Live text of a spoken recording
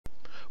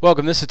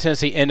Welcome. This is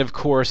Tennessee End of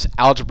Course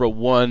Algebra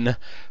 1,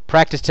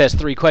 Practice Test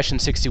 3, Question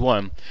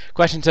 61.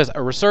 Question says,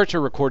 a researcher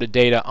recorded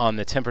data on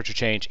the temperature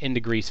change in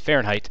degrees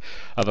Fahrenheit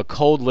of a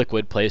cold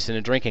liquid placed in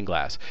a drinking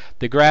glass.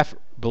 The graph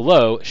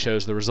below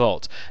shows the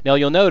results. Now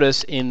you'll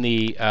notice in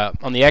the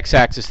on the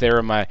x-axis there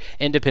in my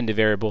independent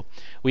variable,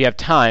 we have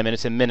time, and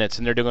it's in minutes,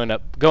 and they're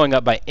going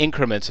up by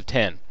increments of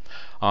 10.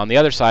 On the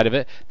other side of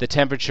it, the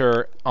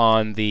temperature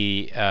on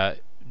the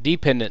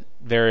dependent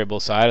variable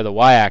side of the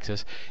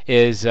y-axis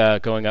is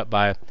going up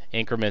by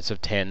increments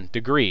of 10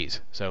 degrees,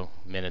 so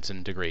minutes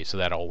and degrees, so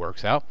that all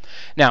works out.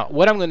 Now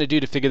what I'm going to do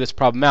to figure this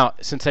problem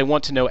out, since I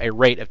want to know a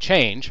rate of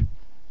change,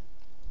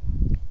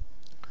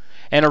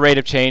 and a rate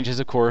of change is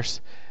of course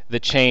the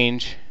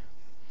change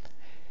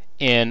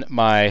in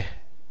my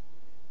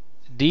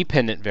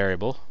dependent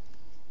variable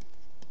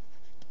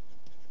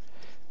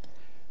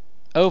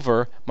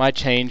over my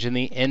change in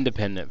the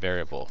independent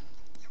variable.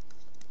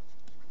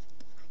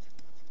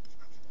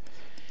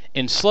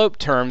 In slope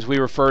terms, we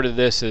refer to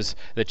this as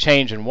the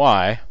change in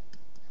y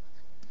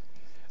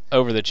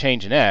over the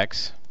change in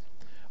x,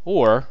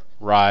 or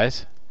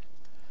rise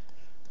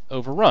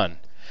over run.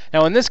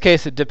 Now in this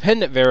case, the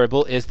dependent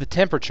variable is the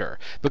temperature,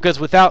 because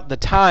without the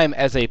time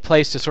as a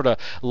place to sort of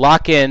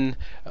lock in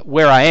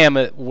where I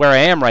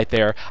am right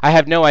there, I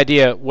have no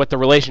idea what the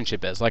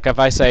relationship is. Like if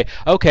I say,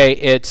 okay,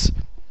 it's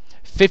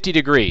 50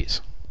 degrees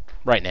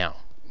right now,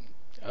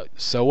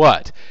 so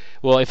what?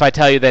 Well, if I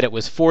tell you that it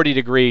was 40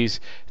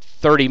 degrees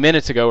 30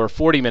 minutes ago or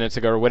 40 minutes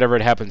ago or whatever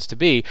it happens to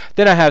be,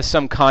 then I have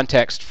some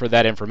context for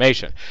that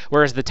information.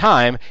 Whereas the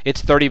time,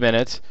 it's 30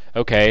 minutes,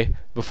 okay,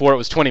 before it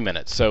was 20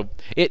 minutes. So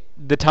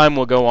the time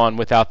will go on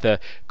without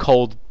the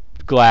cold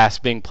glass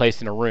being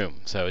placed in a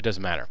room, so it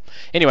doesn't matter.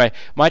 Anyway,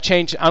 my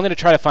change, I'm going to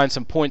try to find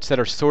some points that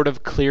are sort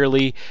of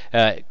clearly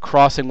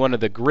crossing one of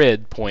the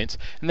grid points,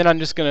 and then I'm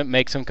just going to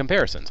make some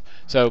comparisons.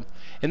 So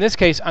in this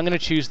case, I'm going to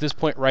choose this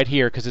point right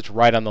here because it's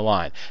right on the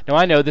line. Now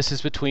I know this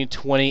is between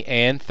 20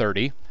 and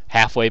 30.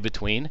 Halfway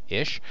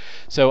between-ish.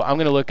 So I'm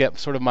going to look at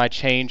sort of my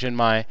change in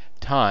my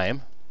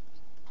time.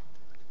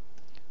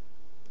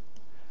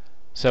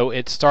 So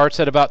it starts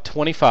at about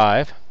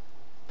 25.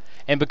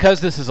 And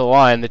because this is a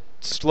line, the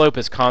slope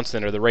is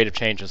constant, or the rate of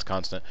change is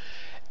constant.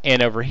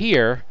 And over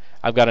here,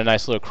 I've got a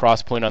nice little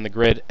cross point on the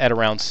grid at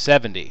around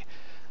 70.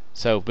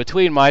 So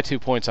between my 2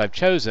 points I've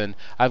chosen,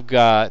 I've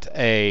got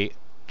a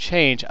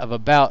change of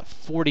about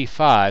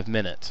 45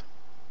 minutes.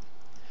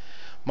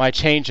 My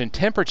change in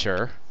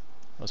temperature,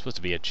 it's supposed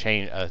to be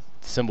a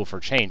symbol for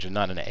change and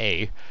not an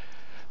A.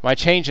 My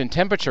change in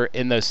temperature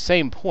in those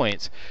same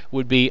points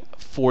would be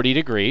 40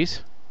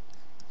 degrees,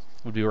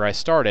 would be where I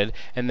started,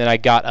 and then I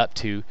got up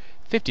to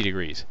 50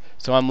 degrees.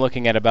 So I'm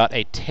looking at about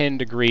a 10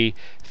 degree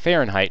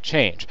Fahrenheit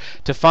change.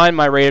 To find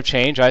my rate of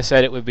change, I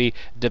said it would be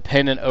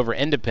dependent over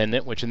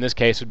independent, which in this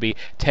case would be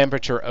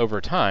temperature over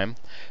time.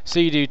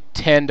 So you do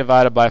 10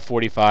 divided by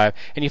 45,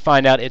 and you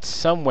find out it's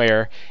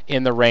somewhere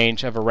in the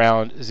range of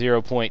around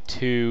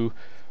 0.2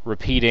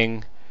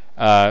 repeating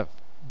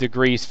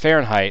degrees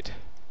Fahrenheit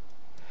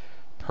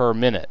per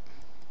minute.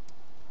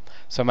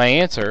 So my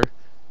answer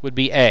would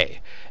be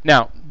A.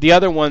 Now, the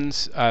other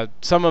ones,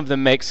 some of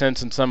them make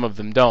sense and some of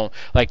them don't.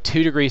 Like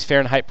 2 degrees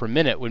Fahrenheit per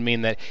minute would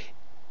mean that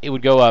it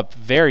would go up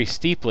very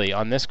steeply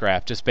on this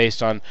graph just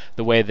based on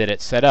the way that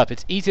it's set up.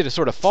 It's easy to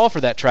sort of fall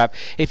for that trap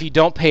if you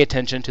don't pay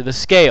attention to the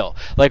scale.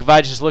 Like if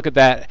I just look at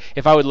that,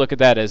 if I would look at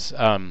that as,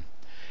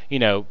 you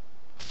know,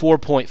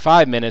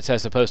 4.5 minutes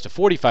as opposed to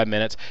 45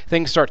 minutes,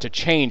 things start to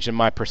change in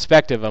my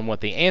perspective on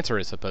what the answer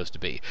is supposed to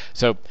be.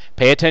 So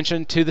pay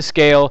attention to the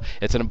scale.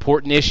 It's an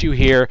important issue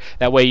here.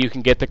 That way you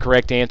can get the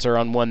correct answer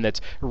on one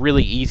that's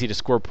really easy to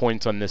score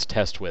points on this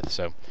test with.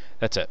 So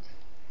that's it.